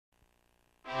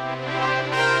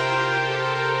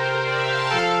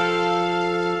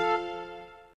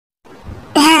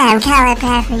I'm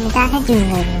Kaley from the Dr.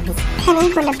 Doolittle movies. Penny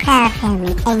from the Proud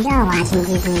Family, and you're watching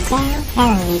Disney Channel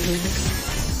Television.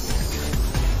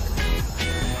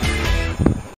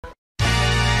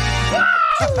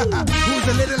 Who's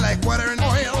a little like water and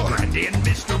oil? Brandy and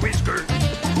Mr. Whiskers.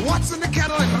 What's in the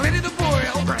kettle and ready to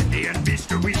boil? Brandy and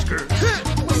Mr. Whiskers.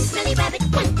 One smelly rabbit,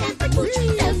 one pampered pooch,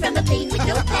 fell from a plane with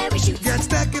no parachute. Got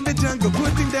stuck in the jungle,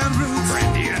 putting down roots.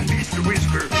 Brandy and Mr.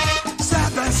 Whiskers.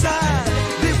 Side by side,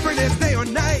 different as day or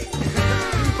night.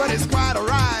 But it's quite a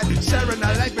ride, sharing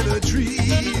our life with the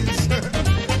trees.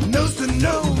 Nose to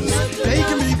nose, they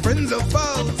can be friends or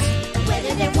foes.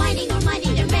 Whether they're whining or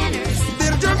minding their manners,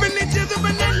 They're jumping each other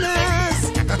bananas.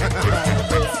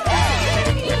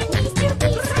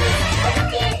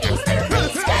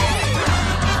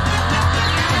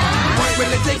 What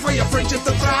will it take for your friendship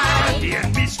to thrive? Brandy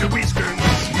and Mr. Whiskers.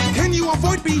 Can you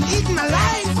avoid being eaten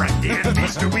alive? Brandy and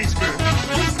Mr. Whiskers.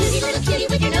 you snooty little cutie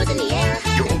with your nose in the air.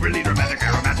 Your overly dramatic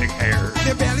aromatic hair.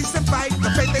 Their bellies to fight, the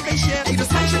faith that they share. Either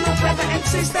sunshine or brother and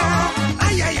sister.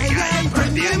 Ay, ay, ay, ay,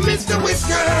 Brandy and Mr.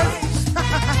 Whiskers.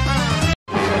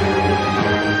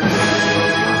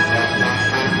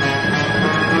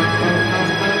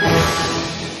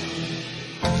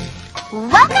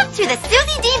 Welcome to the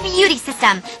Susie D Beauty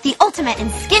System, the ultimate in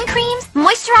skin creams,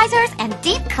 moisturizers, and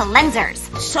deep cleansers.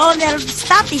 So they'll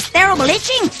stop this terrible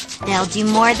itching? They'll do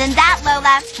more than that,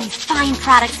 Lola. These fine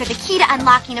products are the key to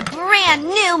unlocking a brand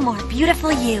new, more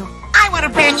beautiful you. I want a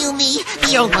brand new me.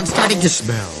 The old one's starting to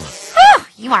smell. Whew,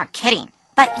 you aren't kidding.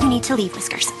 But you need to leave,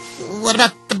 Whiskers. What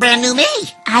about the brand new me?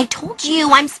 I told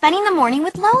you I'm spending the morning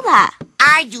with Lola.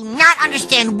 I do not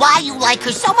understand why you like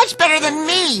her so much better than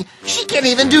me. She can't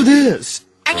even do this.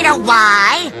 And you know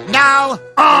why? No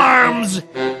arms.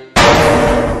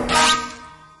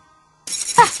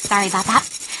 Sorry about that.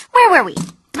 Where were we?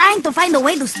 Trying to find a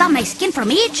way to stop my skin from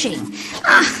itching.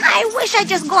 I wish I'd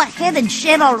just go ahead and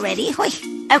shed already.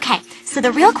 Okay, so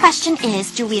the real question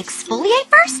is, do we exfoliate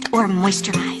first or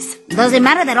moisturize? Does it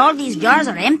matter that all these jars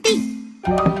are empty?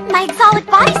 My exolic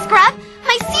body scrub,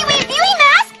 my seaweed beauty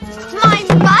mask, my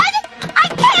mud? I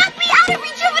can't be out of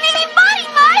rejuvenating body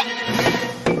mud!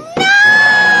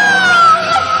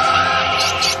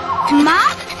 No! Ma?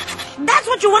 That's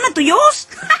what you wanted to use?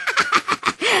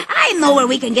 I know where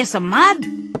we can get some mud.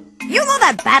 You know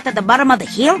that bath at the bottom of the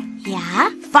hill? Yeah?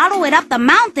 Follow it up the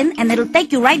mountain and it'll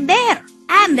take you right there.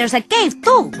 And there's a cave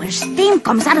too, where steam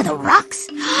comes out of the rocks.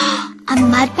 A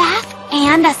mud bath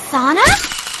and a sauna?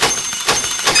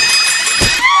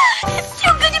 It's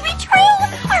too good to be true!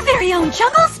 Our very own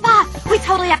jungle spa! We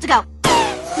totally have to go.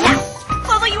 Now,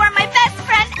 Lola, you are my best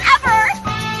friend ever!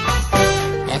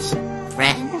 Best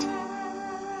friend?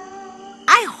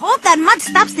 I hope that mud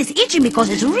stops this itching because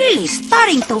it's really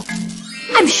starting to...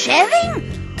 I'm shedding?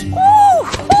 Ooh!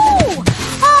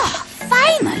 Oh,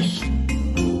 finally!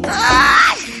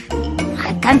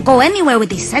 I can't go anywhere with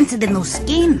this sensitive new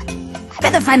skin. I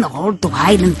better find a hole to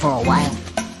hide in for a while.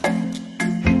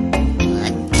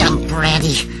 Dumb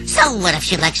Brandy. So what if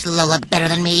she likes Lola better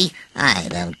than me? I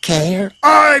don't care.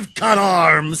 I've got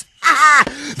arms!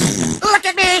 Look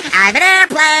at me! I'm an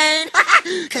airplane!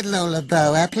 Could Lola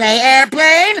Boa play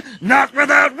airplane? Not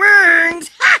without wings!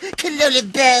 Could Lola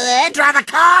Boa drive a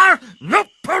car? Nope,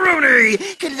 Peruni!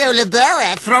 Could Lola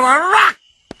Boa throw a rock?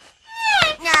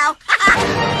 No.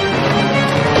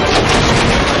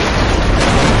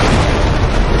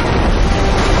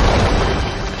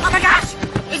 Oh my gosh!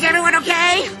 Is everyone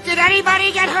okay? Did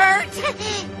anybody get hurt?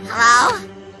 Hello?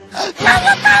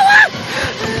 Lola Boa!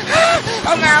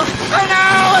 Oh no! Oh no!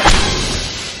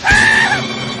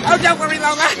 Oh, don't worry,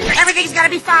 Lola. Everything's gonna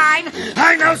be fine.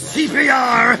 I know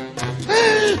CPR!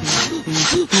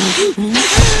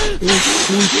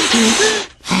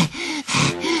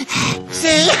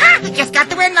 See? Just got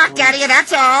the wind knocked out of you,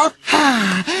 that's all.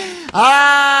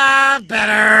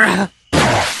 Better.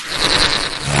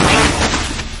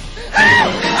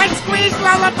 I squeezed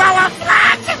Lola Boa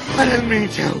flat! I didn't mean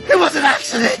to. It was an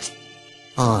accident.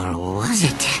 Or was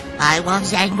it? I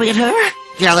was angry at her,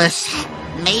 jealous.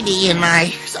 Maybe in my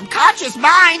subconscious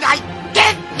mind I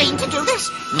didn't mean to do this.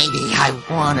 Maybe I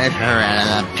wanted her in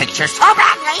the picture so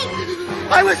badly.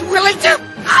 I was willing to...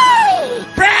 Oh!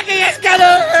 Brandy is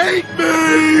gonna hate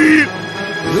me!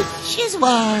 Which is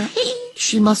why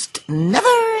she must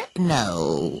never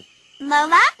know.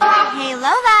 Lola? Hey,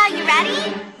 Lola, you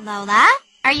ready? Lola?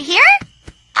 Are you here?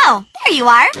 Oh, there you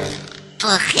are.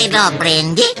 Hello,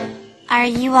 Brandy. Are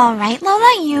you alright,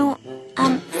 Lola? You,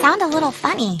 sound a little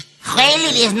funny. Well,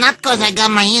 it is not because I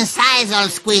got my insides all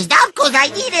squeezed out, because I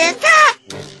didn't.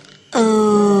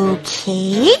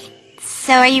 Okay.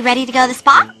 So are you ready to go to the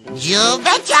spa? You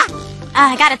betcha.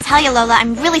 I gotta tell you, Lola,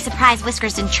 I'm really surprised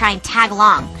Whiskers didn't try and tag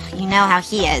along. You know how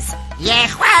he is. Yeah,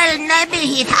 well, maybe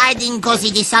he's hiding because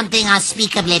he did something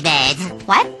unspeakably bad.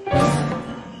 What?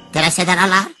 Did I say that out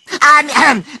loud?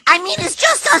 I mean, it's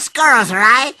just us girls,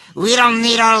 right? We don't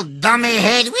need old dummy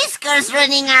head Whiskers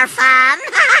ruining our fun.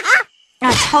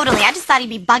 Oh, totally. I just thought he'd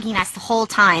be bugging us the whole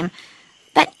time.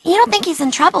 But you don't think he's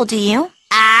in trouble, do you?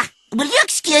 Will you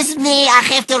excuse me? I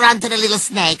have to run to the little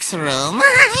snake's room.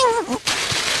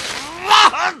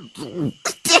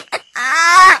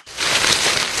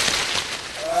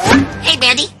 Hey,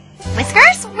 Brandy.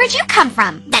 Whiskers? Where'd you come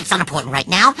from? That's not important right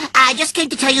now. I just came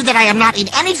to tell you that I am not in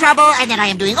any trouble and that I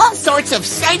am doing all sorts of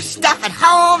safe stuff at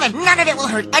home and none of it will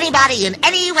hurt anybody in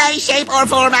any way, shape, or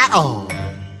form at all.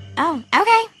 Oh,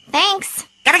 okay. Thanks.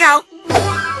 Gotta go.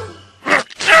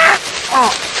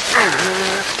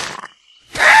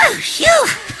 Phew.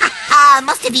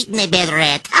 Must have eaten a bad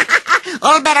rat.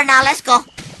 All better now, let's go.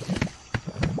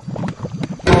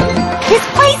 This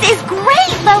place is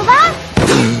great, Lola!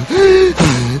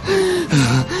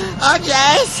 Oh,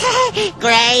 Jace.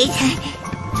 Great.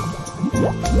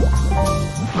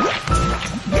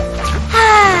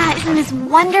 Isn't this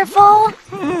wonderful?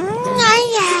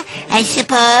 I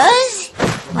suppose.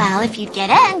 Well, if you'd get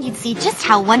in, you'd see just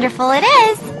how wonderful it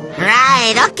is.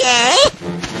 Right, okay.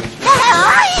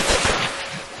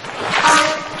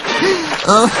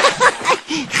 Oh,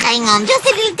 hang on just a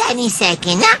little tiny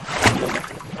second, huh?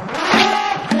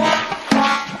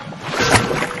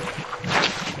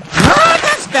 Oh,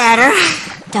 that's better.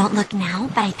 Don't look now,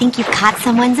 but I think you've caught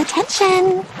someone's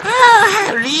attention.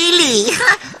 Oh, really?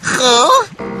 Who?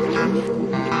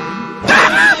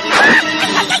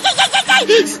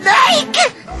 Snake!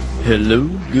 Hello,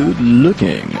 good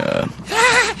looking.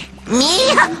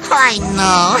 Me? I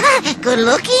know. Good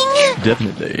looking?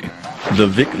 Definitely. The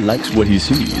Vic likes what he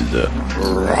sees.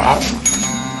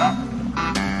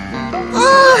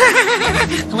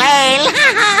 Well,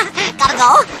 gotta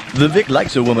go. The Vic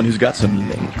likes a woman who's got some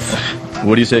length.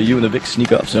 What do you say you and the Vic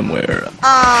sneak off somewhere? Oh,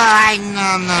 I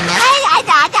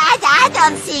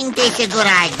don't think that's a good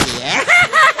idea.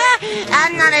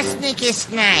 I'm not a sneaky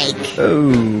snake.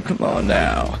 Oh, come on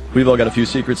now. We've all got a few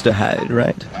secrets to hide,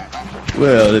 right?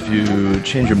 Well, if you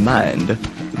change your mind,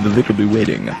 the Vic will be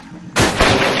waiting.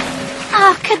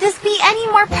 Oh, could this be any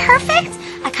more perfect?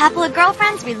 A couple of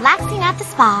girlfriends relaxing at the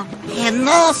spa. And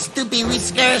no stupid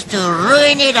Whiskers to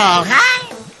ruin it all,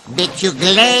 huh? Bet you're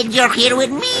glad you're here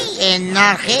with me and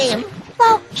not him.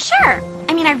 Well, sure.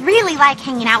 I mean, I really like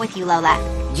hanging out with you, Lola.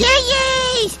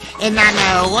 Yes! And I'm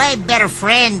a way better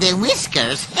friend than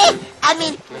Whiskers. I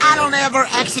mean, I don't ever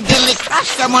accidentally crush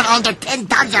someone under 10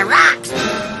 tons of rocks.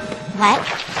 What?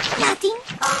 Nothing.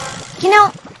 You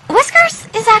know, Whiskers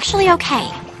is actually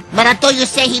okay. But I thought you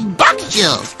said he bugs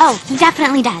you. Oh, he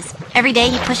definitely does. Every day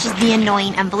he pushes the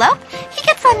annoying envelope. He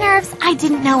gets on nerves I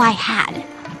didn't know I had.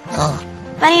 Oh.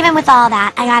 But even with all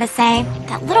that, I gotta say,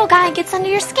 that little guy gets under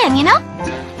your skin, you know?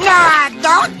 No, I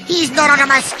don't. He's not under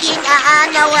my skin.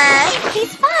 No way.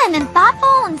 He's fun and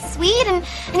thoughtful and sweet, and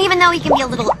even though he can be a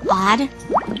little odd,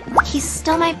 he's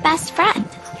still my best friend.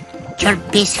 Your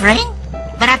best friend?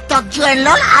 But I thought you and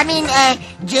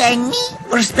you and me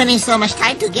were spending so much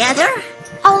time together.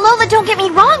 Oh, Lola, don't get me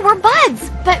wrong, we're buds.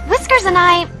 But Whiskers and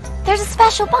I, there's a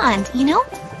special bond, you know?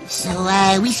 So,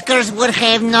 Whiskers would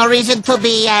have no reason to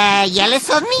be, jealous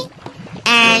of me?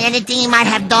 And anything he might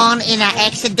have done in an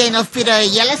accidental fit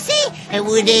of jealousy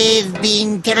would have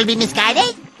been terribly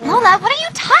misguided? Lola, what are you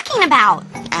talking about?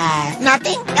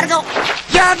 Nothing. Gotta go.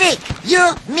 Jodie,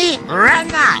 you, me, right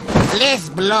now. Let's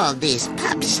blow this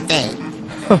pub stain.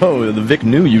 Oh, the Vic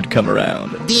knew you'd come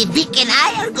around. The Vic and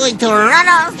I are going to run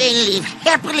off and live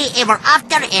happily ever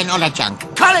after and all that junk.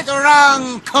 Call it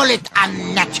wrong, call it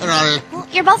unnatural. Well,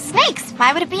 you're both snakes.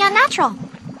 Why would it be unnatural?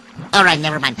 All right,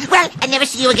 never mind. Well, I never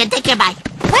see you again. Take care, bye.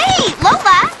 Wait,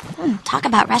 Lola! Talk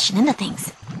about rushing into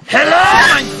things. Hello,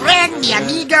 my friend, mi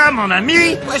amiga, mon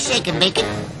ami. Well, shake and bake it.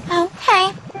 Oh,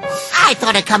 hey. I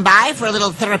thought I'd come by for a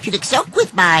little therapeutic soak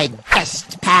with my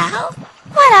best pal.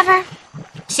 Whatever.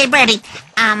 Say, Brandy,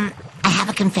 I have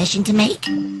a confession to make.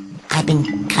 I've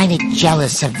been kind of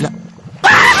jealous of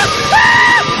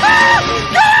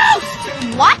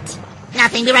What?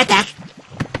 Nothing, be right back.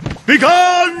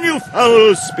 Begone, you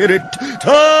foul spirit!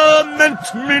 Torment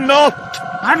me not!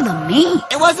 Pardon me?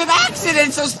 It was an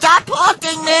accident, so stop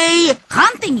haunting me!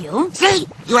 Hunting you? See,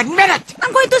 you admit it!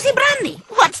 I'm going to see Brandy.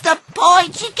 What's the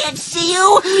point? She can't see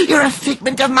you! You're a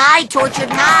figment of my tortured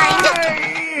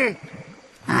mind!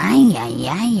 Ay, ay,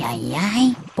 ay, ay,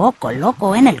 ay. Poco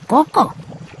loco en el coco.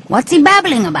 What's he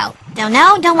babbling about? Don't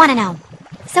know, don't want to know.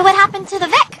 So what happened to the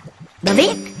Vic? The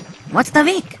Vic? What's the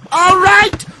Vic? All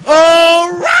right!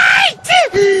 All right!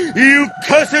 You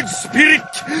cursed spirit!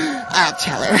 I'll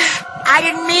tell her. I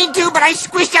didn't mean to, but I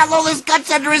squished out Lola's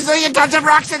guts under a zillion tons of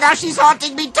rocks, and now she's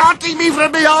haunting me, taunting me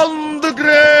from beyond The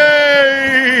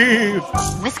grave!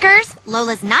 Whiskers,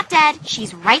 Lola's not dead.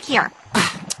 She's right here.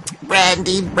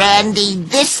 Brandy,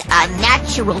 this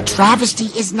unnatural travesty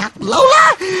is not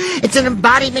Lola. It's an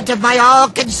embodiment of my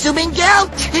all-consuming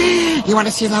guilt. You want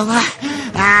to see Lola?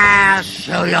 I'll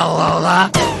show you Lola.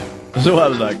 So I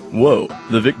was like, whoa,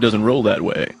 the Vic doesn't roll that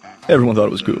way. Everyone thought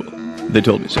it was cool. They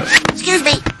told me so. Excuse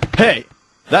me. Hey,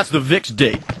 that's the Vic's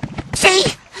date. See?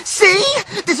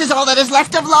 This is all that is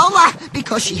left of Lola,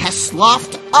 because she has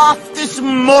sloughed off this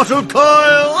mortal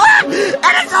coil.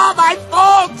 And it's all my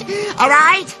fault, all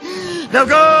right? Now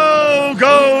go,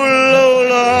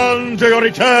 Lola, on to your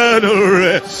eternal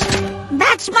rest.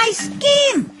 That's my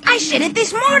skin. I shed it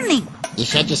this morning. You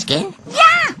shed your skin?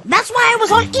 Yeah, that's why I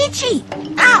was all itchy.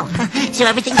 Oh, so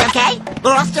everything's okay?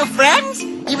 We're all still friends?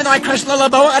 Even though I crushed Lola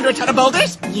Boa under a ton of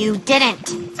boulders? You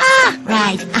didn't. Ah,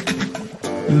 right.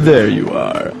 There you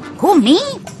are. Who, me?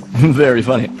 Very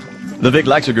funny. The Vic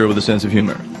likes a girl with a sense of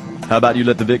humor. How about you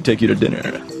let the Vic take you to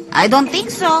dinner? I don't think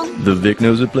so. The Vic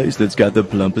knows a place that's got the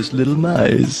plumpest little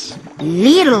mice.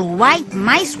 Little white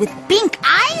mice with pink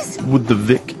eyes? Would the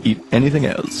Vic eat anything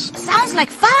else? Sounds like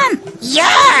fun.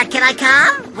 Yeah, can I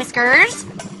come? Whiskers?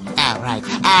 All right.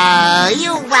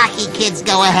 You wacky kids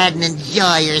go ahead and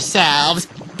enjoy yourselves.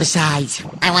 Besides,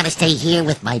 I want to stay here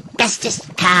with my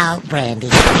bestest pal, Brandy.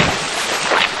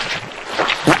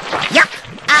 Yup,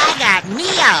 I got me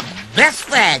a best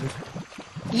friend.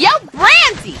 Yo,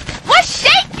 Brandy! What's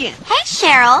shaking? Hey,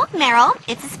 Cheryl, Meryl,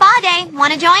 it's a spa day.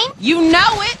 Wanna join? You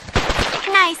know it.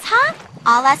 Nice, huh?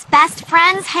 All us best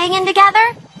friends hanging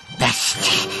together? Best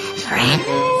friends?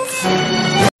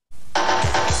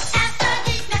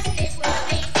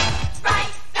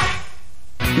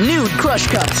 Nude crush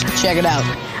cups. Check it out.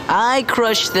 I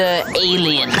crush the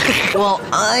alien. Well,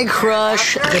 I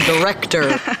crush the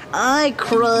director. I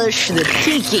crush the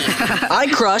tiki. I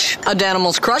crush a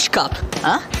Danimal's Crush Cup.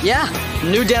 Huh? Yeah,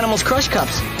 new Danimal's Crush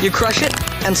Cups. You crush it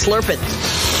and slurp it.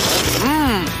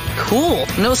 Mmm, cool.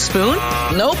 No spoon?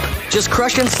 Nope. Just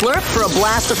crush and slurp for a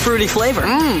blast of fruity flavor.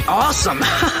 Mmm, awesome.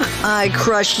 I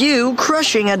crush you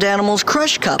crushing a Danimal's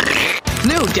Crush Cup.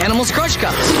 New Danimal's Crush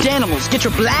Cups. Danimals, get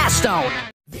your blast on.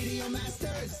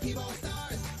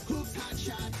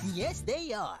 Yes,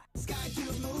 they are.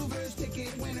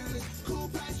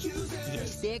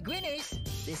 Yes, they're grinners.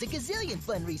 There's a gazillion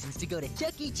fun reasons to go to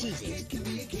Chuck E. Cheese's.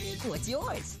 What's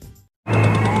yours? We're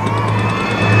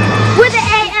the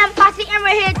AM Posse, and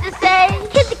we're here to say,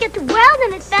 kids to get the world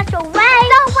in a special way.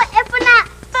 So what if we're not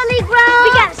fully grown?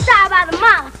 We gotta start by the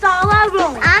mom, solve our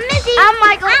room. I'm Missy. I'm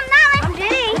Michael. I'm Nolly. I'm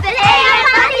Jenny. The AM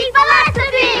Posse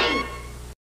philosophy.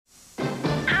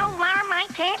 Oh, Laura, my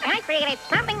cat, I created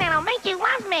something that'll make you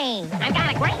love me. I've got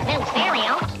a great new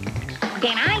stereo.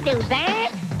 Did I do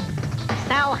that?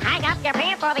 So hang up your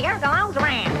pants for the Urkelo's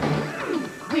round.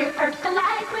 We're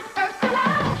Urkelite with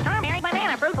Urkelite. Strawberry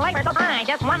banana fruit flavor so fine.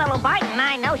 Just one little bite and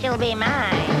I know she'll be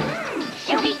mine.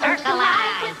 She'll be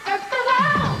Urkelite with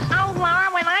Urkelite. Oh, Laura,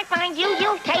 when I find you,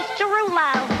 you'll taste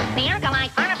Cherulo. The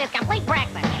Urkelite part of this complete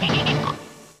breakfast.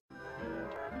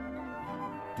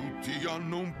 Tutti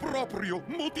hanno un proprio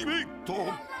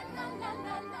motivetto.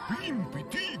 Pimpi,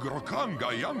 tigro, canga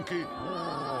e anche...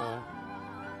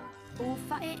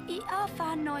 Uffa e Io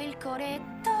fanno il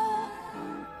coretto.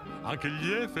 Anche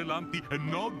gli efelanti e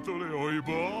noddole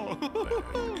oibò.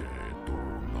 Perché tu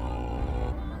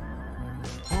no?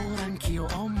 Ora anch'io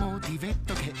ho un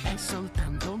motivetto che è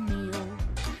soltanto mio.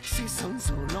 Se son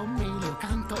solo me lo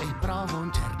canto e provo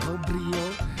un certo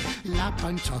brio. La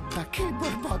panciotta che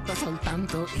borbotta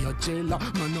soltanto io ce l'ho,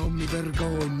 ma non mi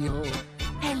vergogno.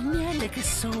 È il miele che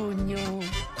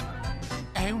sogno.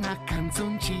 È una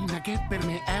canzoncina che per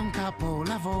me è un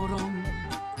capolavoro.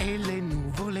 E le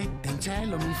nuvolette in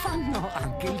cielo mi fanno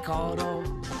anche il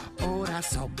coro. Ora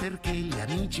so perché gli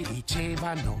amici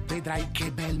dicevano: vedrai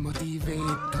che bel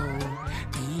motivetto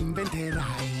ti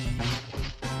inventerai.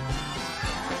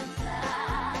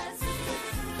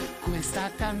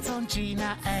 Questa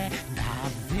canzoncina è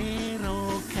davvero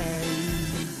ok.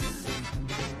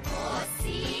 Oh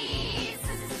sì.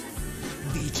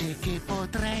 Dice che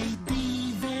potrei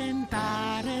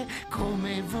diventare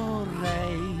come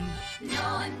vorrei.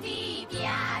 Non ti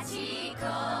piaci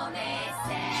come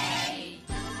sei.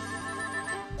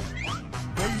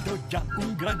 Vedo già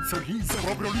un gran sorriso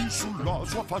proprio lì sulla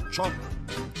sua faccia.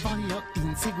 Voglio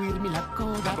inseguirmi la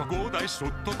coda. La coda è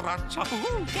sotto traccia.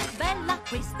 Che bella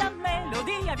questa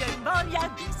melodia, viene voglia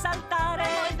di saltare.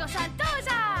 Molto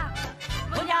saltosa.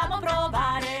 Vogliamo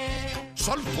provare.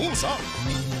 salvosa.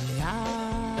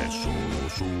 È solo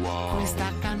sua.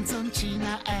 Questa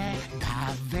canzoncina è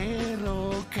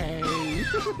davvero ok.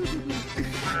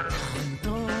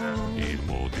 Tanto Il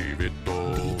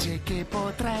motivetto dice che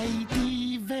potrei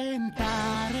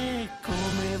diventare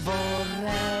come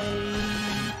vorrei.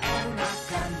 È una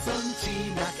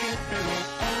canzoncina che per me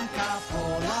è un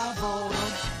capolavoro.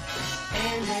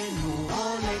 E le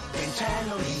nuvolette in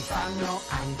cielo mi fanno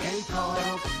anche il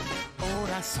coro.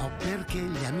 Ora so perché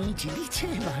gli amici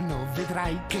dicevano: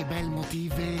 vedrai che bel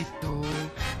motivetto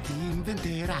ti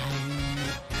inventerai.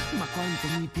 Ma quanto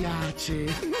mi piace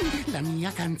la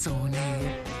mia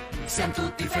canzone. Siamo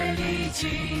tutti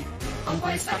felici con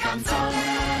questa canzone.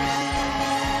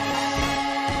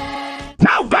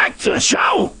 Now back to the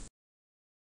show.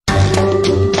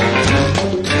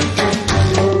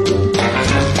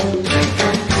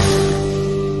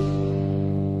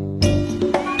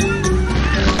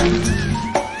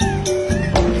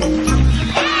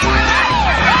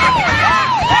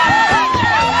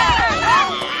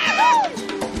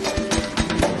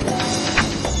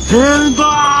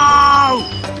 Rendall!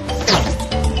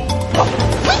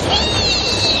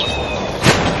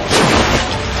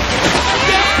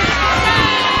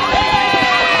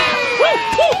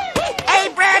 Hey,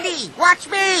 Brandy, watch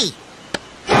me!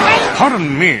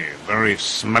 Pardon me, very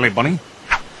smelly bunny.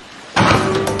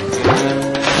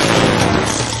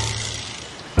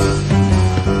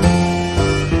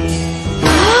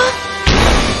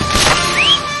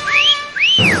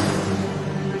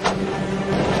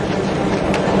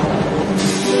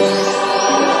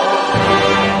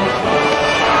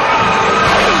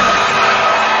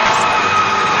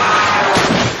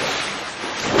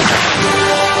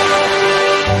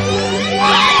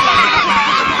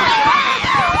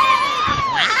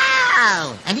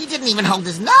 Even hold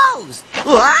his nose.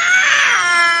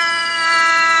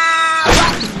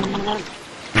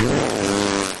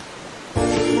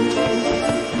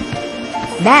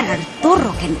 That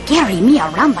Arturo can carry me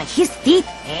around by his feet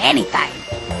anytime.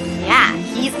 Yeah,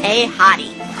 he's a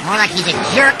hottie. More like he's a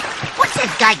jerk. What's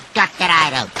that guy got that I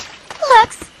don't?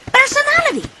 Looks,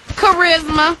 personality,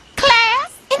 charisma,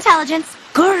 class, intelligence,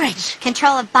 courage,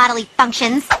 control of bodily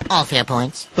functions. All fair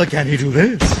points. But can he do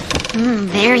this?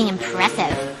 Very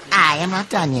impressive. I am not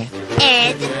done yet.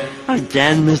 Ed?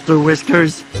 Again, Mr.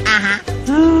 Whiskers? Uh-huh.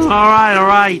 All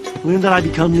right. When did I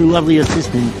become your lovely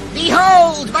assistant?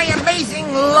 Behold my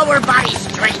amazing lower body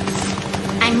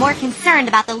strength. I'm more concerned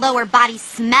about the lower body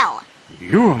smell.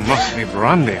 You must be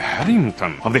Brandy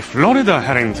Harrington of the Florida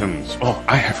Harringtons. Oh,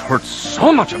 I have heard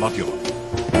so much about you.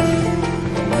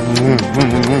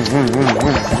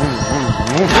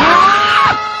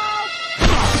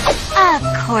 Of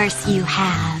course you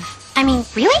have. I mean,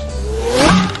 really?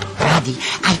 Brandy,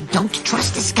 I don't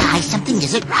trust this guy. Something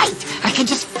isn't right. I can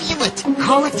just feel it.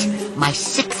 Call it my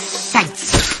sixth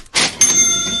sense.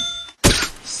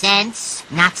 Sense,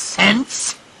 not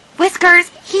sense. Whiskers,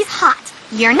 he's hot.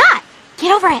 You're not.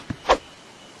 Get over it.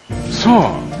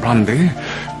 So, Brandy,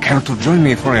 care to join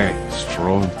me for a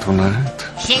stroll tonight?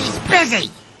 She's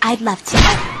busy. I'd love to.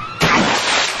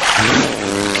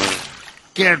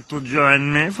 Care to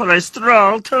join me for a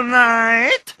stroll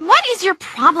tonight? What is your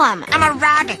problem? I'm a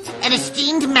rabbit, an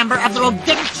esteemed member of the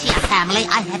Rodentia family.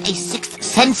 I have a sixth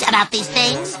sense about these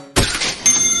things.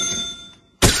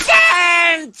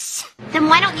 Sense! Then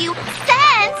why don't you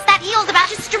sense that eel's about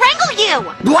to strangle you?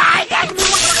 Why?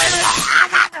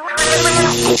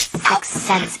 Sixth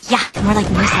sense. Yeah, more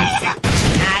like no sense.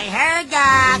 I heard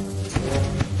that.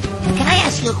 Can I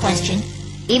ask you a question?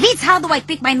 If it's how do I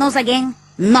pick my nose again?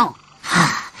 No.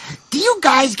 Do you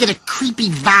guys get a creepy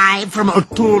vibe from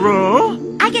Arturo?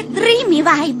 I get dreamy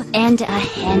vibe. And a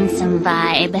handsome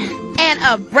vibe. And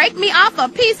a break me off a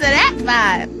piece of that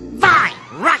vibe. Fine,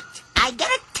 right. I get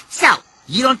it. So,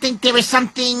 you don't think there is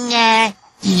something,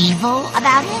 evil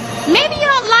about it? Maybe you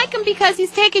don't like him because he's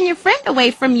taking your friend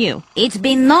away from you. It's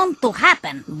been known to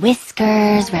happen.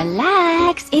 Whiskers,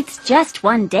 relax. It's just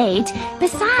one date.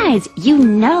 Besides, you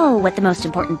know what the most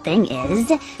important thing is.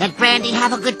 That Brandy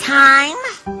have a good time?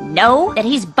 No, that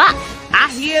he's buff. I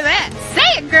hear that.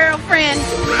 Say it, girlfriend.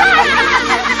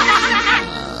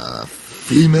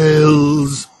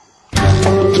 Females.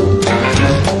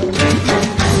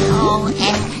 Oh,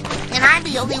 and I'm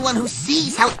the only one who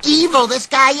sees how evil this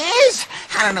guy is.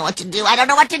 I don't know what to do. I don't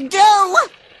know what to do.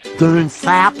 Darn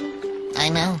sap. I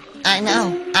know.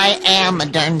 I am a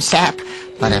darn sap.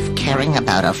 But if caring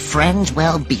about a friend's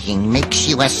well-being makes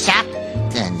you a sap,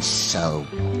 then so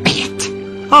be it.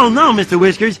 Oh, no, Mr.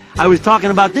 Whiskers. I was talking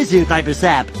about this here type of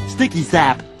sap. Sticky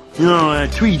sap. You know,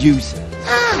 tree juice.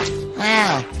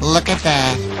 Well, look at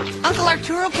that. Uncle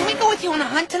Arturo, can we go with you on a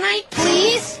hunt tonight,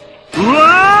 please?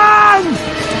 Run!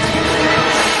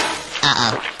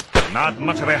 Uh-oh. Not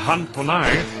much of a hunt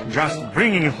tonight. Just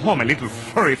bringing home a little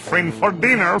furry friend for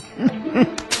dinner.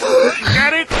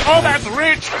 Get it? Oh, that's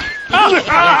rich! Oh,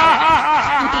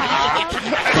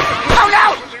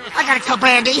 no! I gotta tell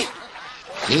Brandy.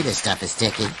 Gee, this stuff is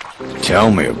sticky.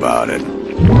 Tell me about it.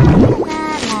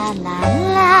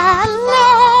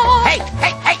 Hey!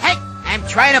 I'm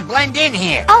trying to blend in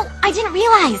here. Oh, I didn't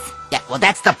realize. Yeah, well,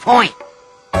 that's the point.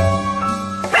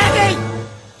 Brandy!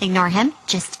 Ignore him.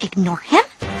 Just ignore him.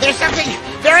 There's something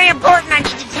very important I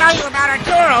need to tell you about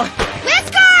Arturo.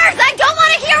 Whiskers! I don't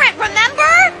want to hear it,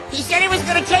 remember? He said he was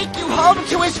going to take you home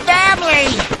to his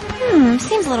family.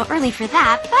 Seems a little early for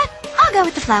that, but I'll go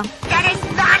with the flow. That is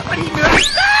not what he meant.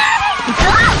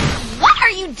 What are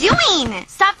you doing?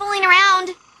 Stop fooling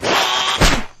around.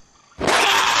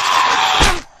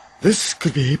 This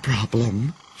could be a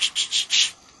problem.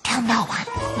 Shh. Tell no one.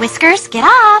 Whiskers, get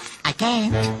off. I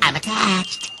can't. I'm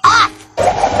attached. Off!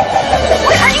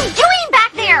 What are you doing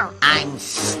back there? I'm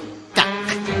stuck.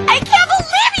 I can't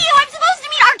believe you! I'm supposed to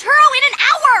meet Arturo in an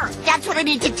hour! That's what I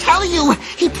need to tell you.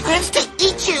 He plans to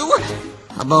eat you.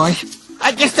 Oh, boy.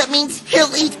 I guess that means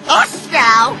he'll eat us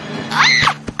now.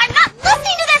 Ah! I'm not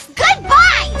listening to this!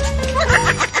 Goodbye!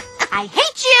 I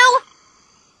hate you!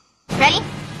 Ready?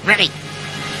 Ready.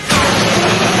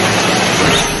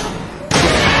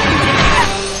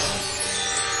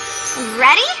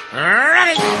 Ready?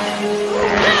 Ready.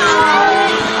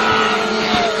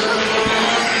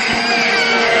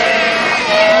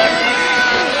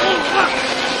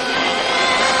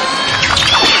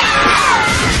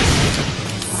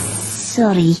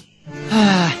 Sorry.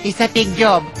 It's a big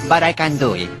job, but I can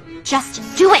do it. Just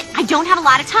do it. I don't have a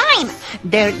lot of time.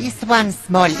 There is one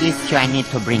small issue I need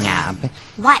to bring up.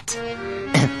 What?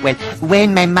 Well,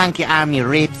 when my monkey army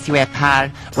rips you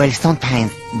apart, well,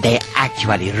 sometimes they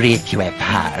actually rip you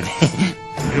apart.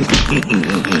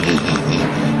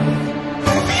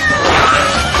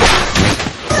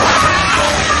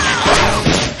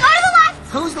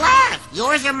 Who's left?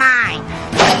 Yours or mine?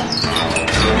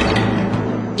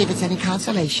 If it's any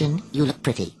consolation, you look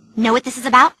pretty. Know what this is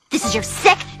about? This is your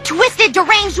sick, twisted,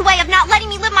 deranged way of not letting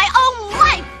me live my own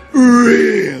life!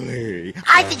 Really?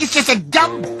 I think it's just a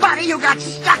dumb bunny who got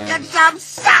stuck in some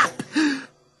sap.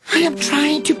 I am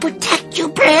trying to protect you,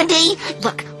 Brandy.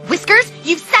 Look, Whiskers,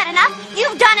 you've said enough.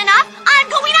 You've done enough. I'm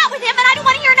going out with him, and I don't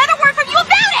want to hear another word from you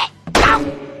about it. No!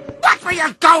 Watch where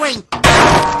you're going.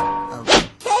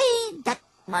 Okay, that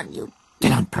one you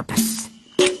did on purpose.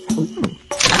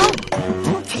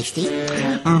 Oh, tasty.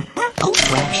 Oh,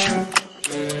 fresh.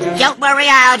 Don't worry,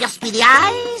 I'll just be the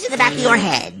eyes in the back of your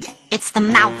head. It's the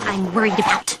mouth I'm worried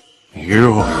about.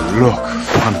 You look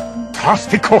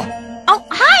fantastico. Oh,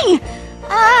 hi!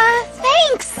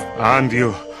 Thanks. And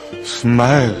you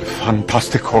smell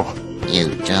fantastico.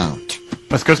 You don't.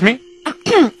 Excuse me?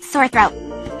 Sore throat.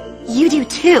 You do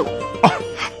too.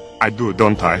 Oh, I do,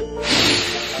 don't I?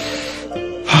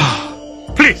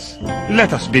 Please,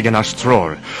 let us begin our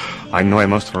stroll. I know a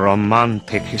most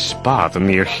romantic spot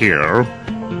near here.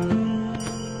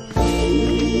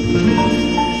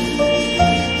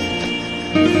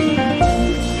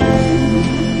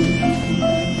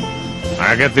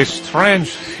 I get this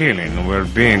strange feeling we're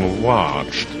being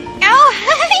watched. Oh,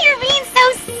 you're being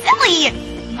so silly.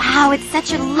 Wow, it's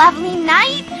such a lovely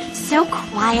night. So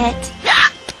quiet.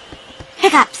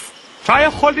 Hiccups. Try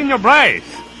holding your breath.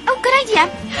 Oh, good idea.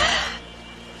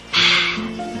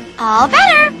 All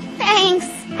better. Thanks.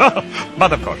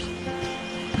 But of course.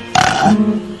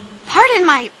 Pardon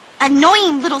my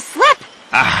annoying little slip.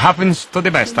 Happens to the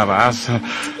best of us.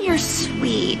 You're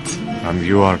sweet. And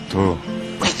you are too.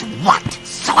 With what?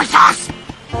 Soy sauce?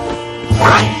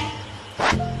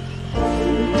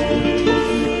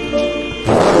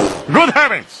 Good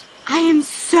heavens! I am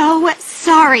so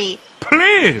sorry.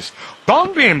 Please,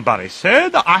 don't be embarrassed.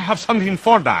 I have something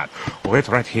for that. Wait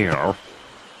right here.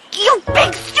 You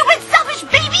big, stupid, selfish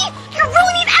baby! You're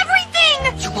ruining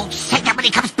everything! You won't say that when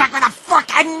he comes back with a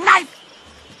fork and knife!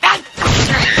 Brandy!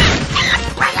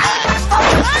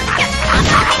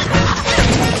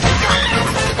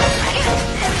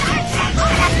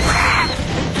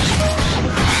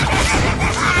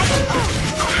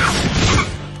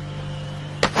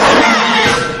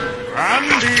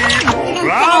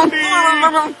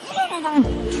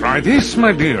 Try this,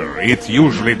 my dear. It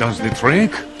usually does the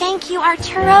trick. Thank you,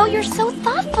 Arturo. You're so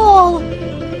thoughtful.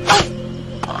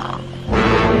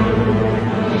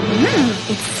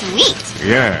 It's sweet.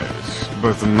 Yes,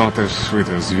 but not as sweet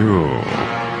as you.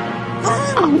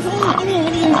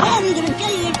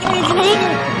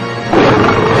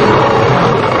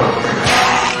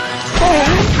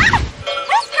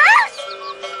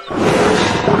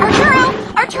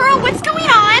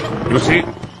 You see,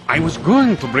 I was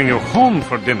going to bring you home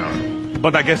for dinner,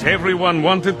 but I guess everyone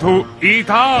wanted to eat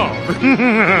out.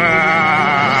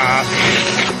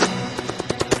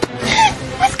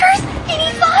 Whiskers,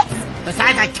 any thoughts?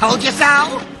 Besides, I told you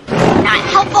so. Not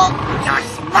helpful. You're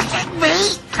smushing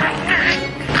me.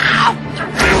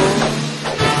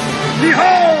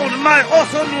 Behold my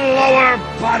awesome lower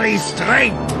body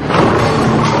strength!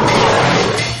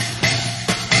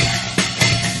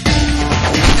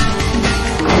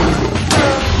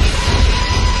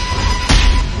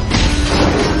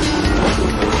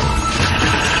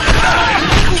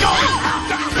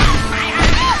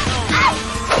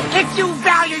 If you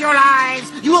value your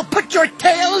lives, you will put your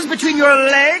tails between your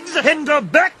legs and go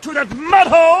back to that mud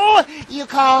hole you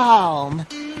call home.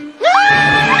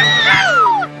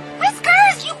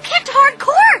 Whiskers, you kicked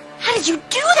hardcore! How did you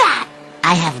do that?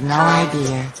 I have no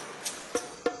idea.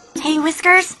 Hey,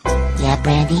 Whiskers. Yeah,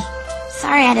 Brandy?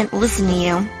 Sorry I didn't listen to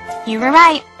you. You were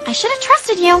right. I should have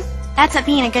trusted you. That's what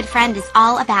being a good friend is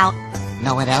all about.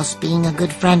 Know what else being a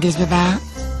good friend is about?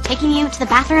 Taking you to the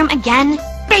bathroom again?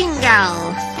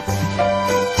 Bingo!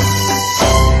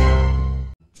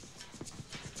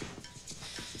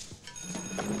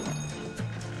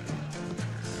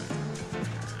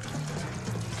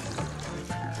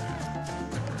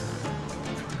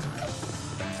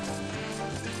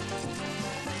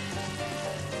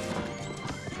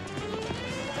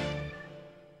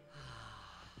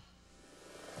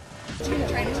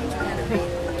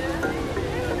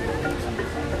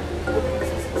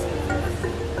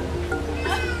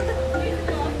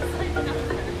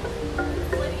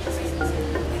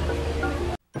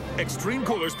 Extreme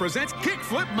Coolers presents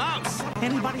Kickflip Mouse.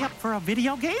 Anybody up for a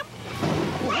video game?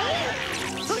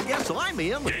 I guess I'm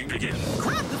in. Game begin.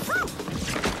 Grab the fruit.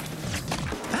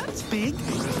 That's big.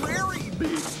 Very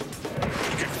big.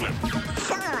 Kickflip.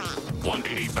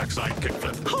 180 backside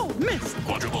kickflip. Oh, missed.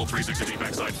 Quadruple 360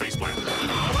 backside faceplant.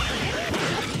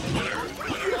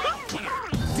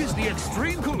 Winner. Disney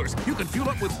Extreme Coolers. You can fuel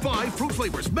up with 5 fruit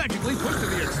flavors magically pushed to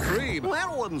the extreme. Well,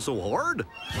 that wasn't so hard.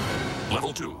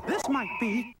 Level 2. This might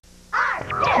be.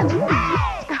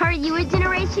 Are you a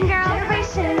generation girl?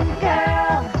 Generation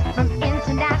girl. From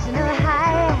international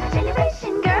high.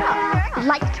 Generation girl.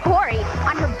 Like Tori.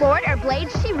 On her board or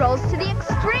blades, she rolls to the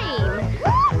extreme.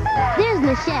 There's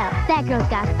Michelle. That girl's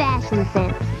got fashion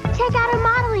sense. Check out her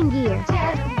modeling gear.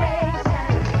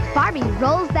 Barbie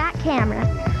rolls that camera.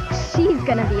 She's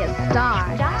gonna be a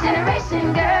star.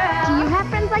 Generation girl. Do you have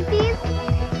friends like these?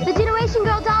 The Generation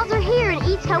Girl dolls are here and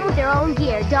each come with their own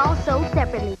gear. Dolls sold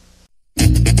separately.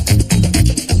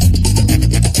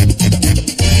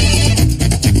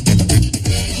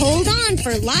 Hold on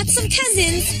for lots of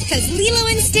cousins, because Lilo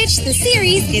and Stitch the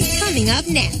series is coming up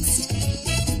next.